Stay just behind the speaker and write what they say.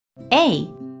A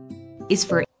is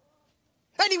for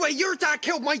Anyway, your dad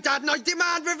killed my dad and I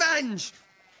demand revenge!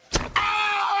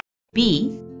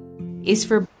 B is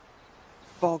for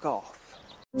Bog off.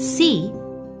 C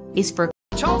is for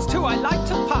Charles too, I like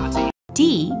to party.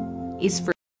 D is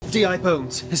for D.I.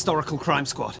 Bones, Historical Crime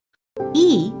Squad.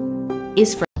 E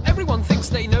is for Everyone thinks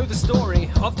they know the story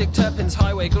of Dick Turpin's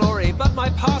highway glory, but my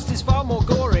past is far more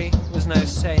gory. Was no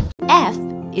saint. F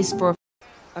is for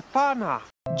A partner.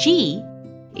 G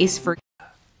is for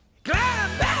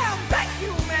Glam, bam, thank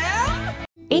you, man!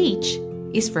 H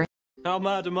is for How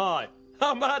mad am I?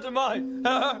 How mad am I?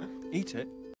 Eat it.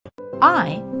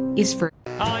 I is for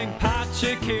I'm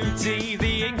Pachacuti,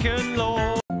 the Incan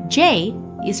lord. J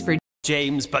is for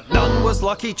James, but none was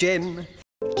Lucky Jim.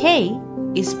 K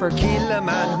is for Kill a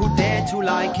man who dared to,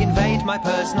 like, invade my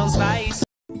personal space.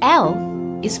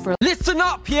 L is for Listen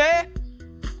up, yeah?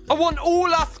 I want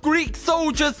all us Greek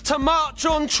soldiers to march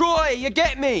on Troy, you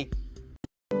get me?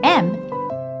 M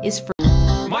is for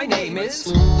My name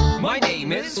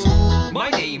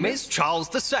is Charles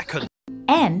II.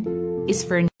 N is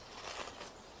for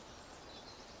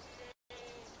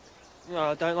No,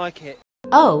 I don't like it.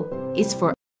 O is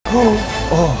for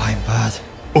Oh, I'm bad.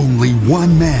 Only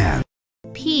one man.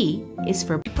 P is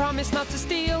for We promise not to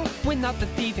steal, win not the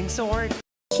thieving sword.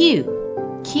 Q.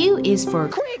 Q is for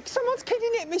Quick, someone's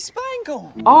pinning at me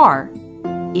spangle. R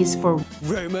is for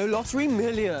Romo Lottery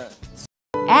Million.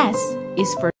 S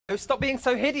is for Oh, stop being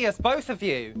so hideous, both of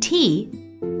you. T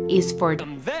is for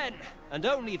And then, and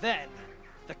only then,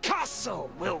 the castle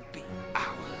will be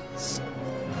ours.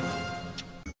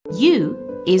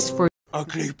 U is for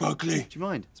Ugly bugly. Do you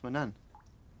mind? It's my nan.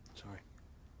 Sorry.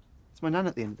 It's my nan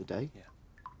at the end of the day. Yeah.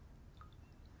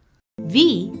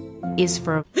 V is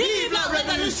for Vive la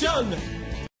Revolution!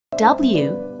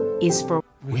 W is for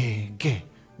We're gay.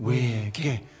 We're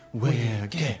gay. We're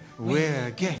gay.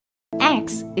 We're gay.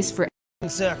 X is for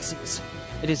Xerxes.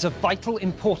 It is of vital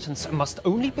importance and must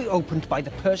only be opened by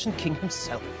the Persian king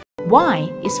himself. Y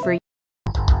is for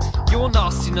Your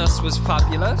nastiness was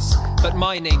fabulous, but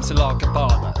my name's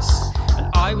Elagabalus,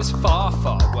 and I was far,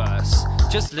 far worse.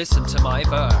 Just listen to my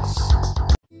verse.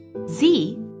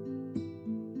 Z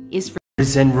is for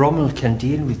Then Rommel can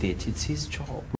deal with it, it's his job.